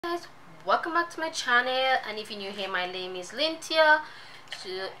Guys, welcome back to my channel, and if you're new here, my name is Lintia.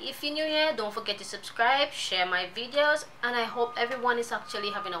 So if you're new here, don't forget to subscribe, share my videos, and I hope everyone is actually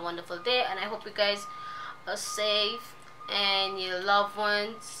having a wonderful day, and I hope you guys are safe and your loved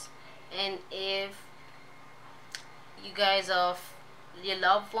ones. And if you guys are your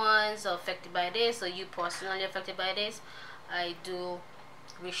loved ones are affected by this, or you personally affected by this, I do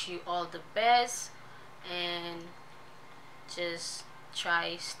wish you all the best, and just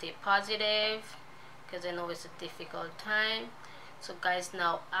try stay positive, because I know it's a difficult time. So guys,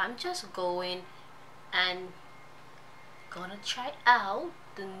 now I'm just going and gonna try out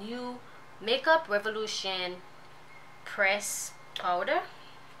the new Makeup Revolution press powder.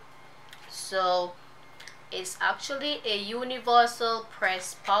 So it's actually a universal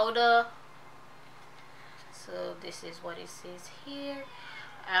press powder. So this is what it says here.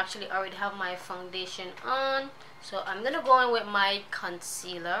 I actually already have my foundation on, so I'm gonna go in with my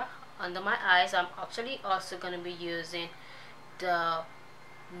concealer under my eyes. I'm actually also gonna be using the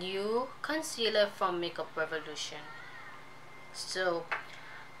new concealer from Makeup Revolution. So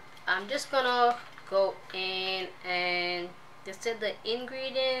I'm just gonna go in, and they said the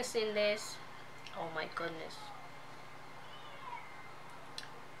ingredients in this, oh my goodness,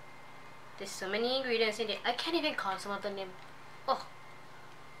 there's so many ingredients in it, I can't even call some of the name. Oh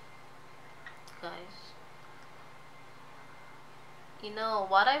guys, you know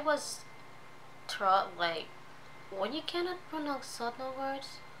what I was taught, like when you cannot pronounce certain words,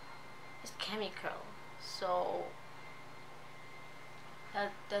 it's chemical, so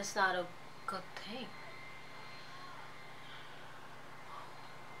that's not a good thing.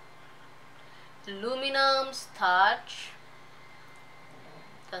 Aluminum starch,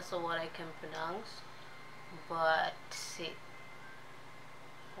 that's what I can pronounce, but see,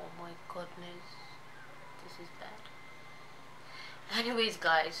 oh my goodness, this is bad. Anyways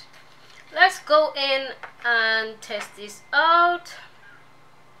guys, let's go in and test this out.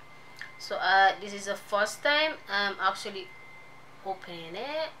 So this is the first time I'm actually opening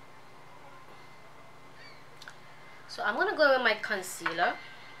it. So I'm gonna go with my concealer.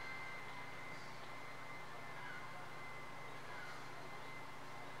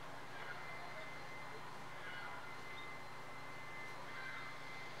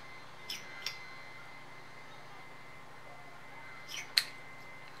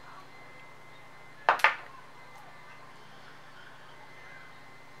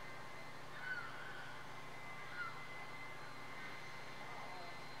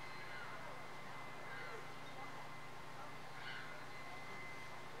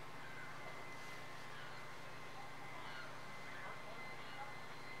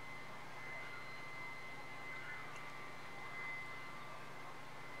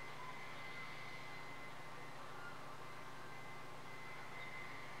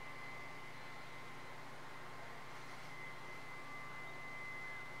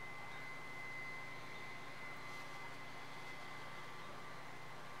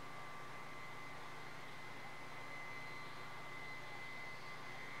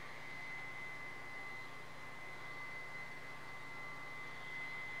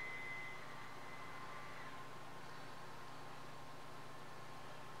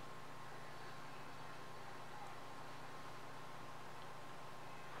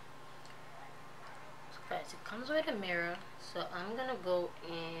 Guys, it comes with a mirror, so I'm gonna go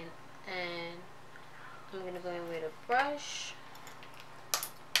in and I'm gonna go in with a brush.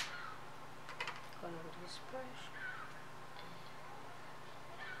 Going with this brush.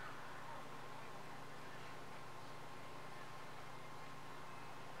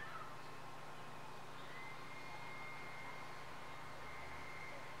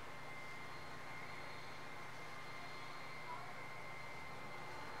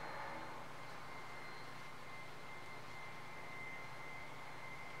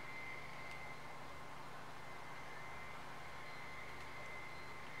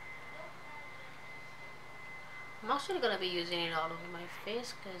 I'm actually gonna be using it all over my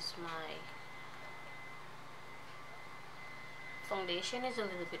face because my foundation is a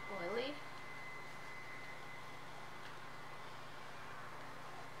little bit oily.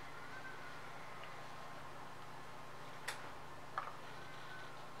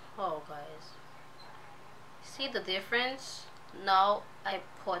 Oh guys, see the difference? Now I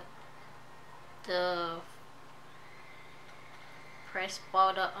put the pressed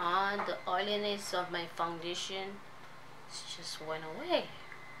powder on, the oiliness of my foundation just went away,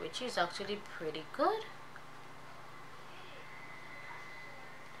 which is actually pretty good.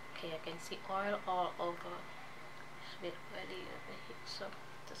 Okay, I can see oil all over. It's a bit oily over here, so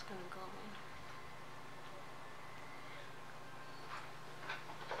that's gonna go in.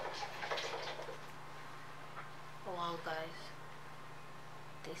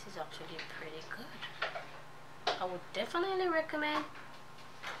 this is actually pretty good. I would definitely recommend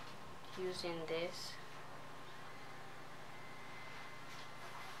using this.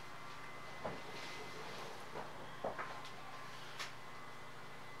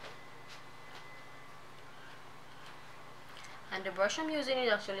 And the brush I'm using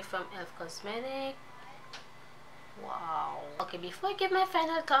is actually from Elf Cosmetics. Wow. Okay, before I give my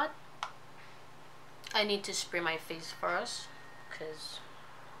final thought, I need to spray my face first, because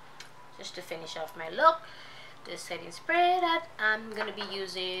just to finish off my look, the setting spray that I'm gonna be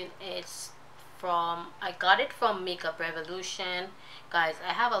using, it's from, I got it from Makeup Revolution. Guys,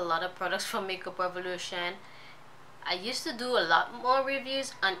 I have a lot of products from Makeup Revolution. I used to do a lot more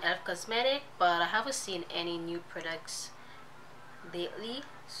reviews on Elf Cosmetics, but I haven't seen any new products lately.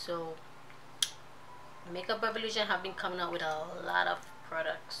 So Makeup Revolution have been coming out with a lot of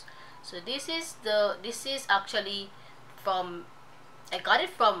products. So this is actually from, I got it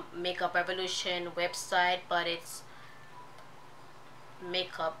from Makeup Revolution website, but it's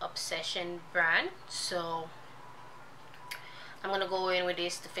Makeup Obsession brand. So I'm gonna go in with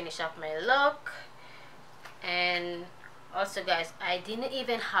this to finish up my look. And also guys, I didn't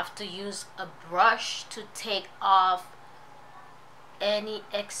even have to use a brush to take off any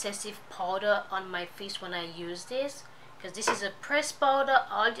excessive powder on my face when I use this, because this is a pressed powder.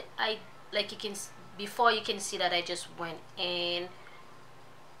 I like, you can, before you can see that I just went in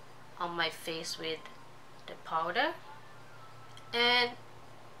on my face with the powder, and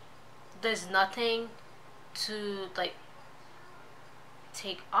there's nothing to like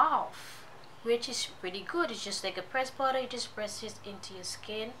take off, which is pretty good. It's just like a pressed powder, you just press it into your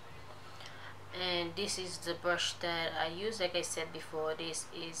skin. And this is the brush that I use. Like I said before, this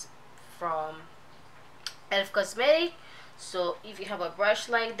is from Elf Cosmetics. So if you have a brush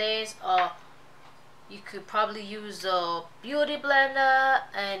like this, you could probably use a beauty blender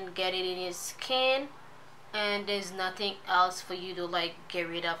and get it in your skin, and there's nothing else for you to like get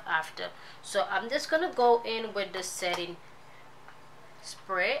rid of after. So I'm just gonna go in with the setting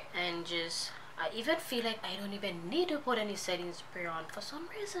spray, and just, I even feel like I don't even need to put any setting spray on for some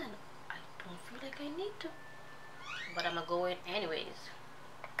reason. I don't feel like I need to, but I'm gonna go in anyways.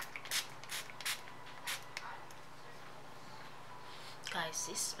 Guys,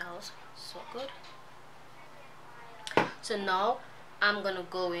 this smells so good. So now I'm gonna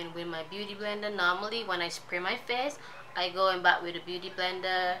go in with my beauty blender. Normally when I spray my face, I go in back with a beauty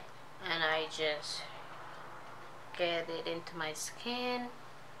blender and I just get it into my skin.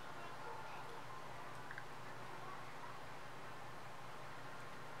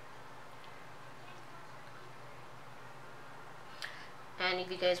 And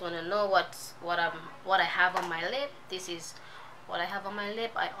if you guys want to know what I have on my lip, this is what I have on my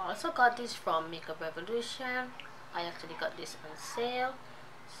lip. I also got this from Makeup Revolution. I actually got this on sale,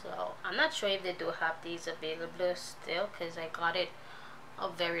 so I'm not sure if they do have these available still, because I got it a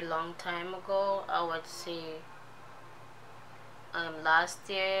very long time ago. I would say last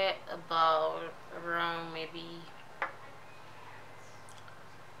year, about around maybe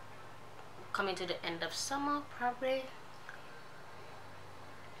coming to the end of summer probably.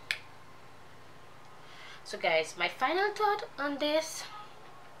 So guys, my final thought on this,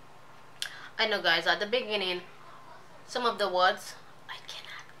 I know guys, at the beginning some of the words I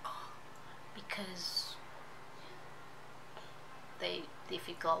cannot go because they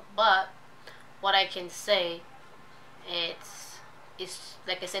difficult, but what I can say, it's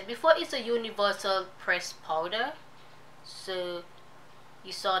like I said before, it's a universal pressed powder. So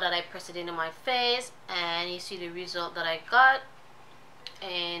you saw that I pressed it into my face and you see the result that I got.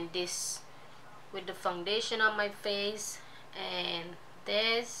 And this with the foundation on my face, and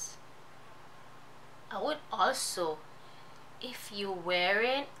this, I would also, if you're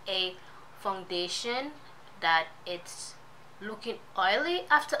wearing a foundation that it's looking oily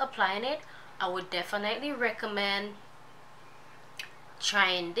after applying it, I would definitely recommend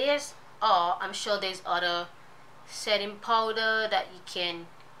trying this. Or I'm sure there's other setting powder that you can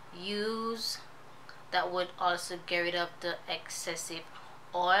use that would also get rid of the excessive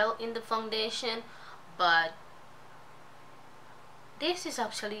oil in the foundation. But this is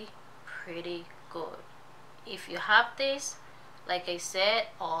actually pretty good. If you have this, like I said,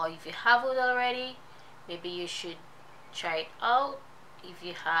 or if you have it already, maybe you should try it out. If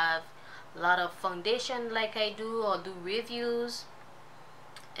you have a lot of foundation like I do, or do reviews,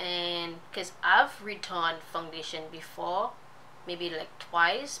 and because I've returned foundation before, maybe like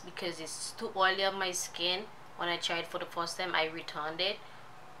twice, because it's too oily on my skin. When I tried for the first time, I returned it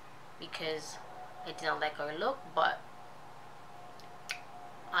because I didn't like our look. But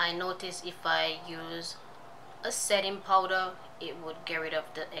I noticed if I use a setting powder, it would get rid of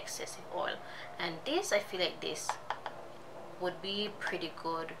the excessive oil. And this, I feel like this would be pretty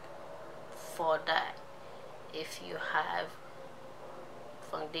good for that. If you have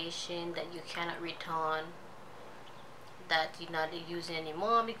foundation that you cannot return, that you're not using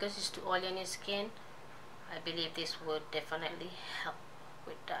anymore because it's too oily on your skin, I believe this would definitely help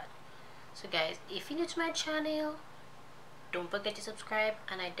with that. So guys, if you're new to my channel, don't forget to subscribe,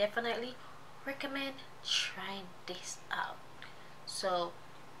 and I definitely recommend trying this out. So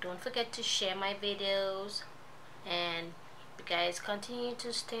don't forget to share my videos, and you guys continue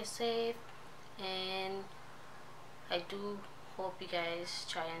to stay safe, and I do hope you guys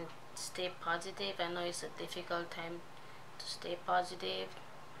try and stay positive. I know it's a difficult time to stay positive.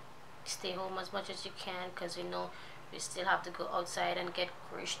 Stay home as much as you can, because you know we still have to go outside and get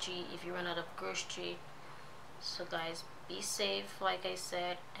grocery if you run out of grocery. So guys, be safe like I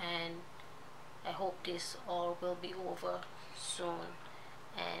said, and I hope this all will be over soon.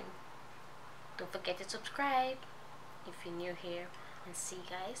 And don't forget to subscribe if you're new here, and see you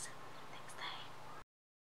guys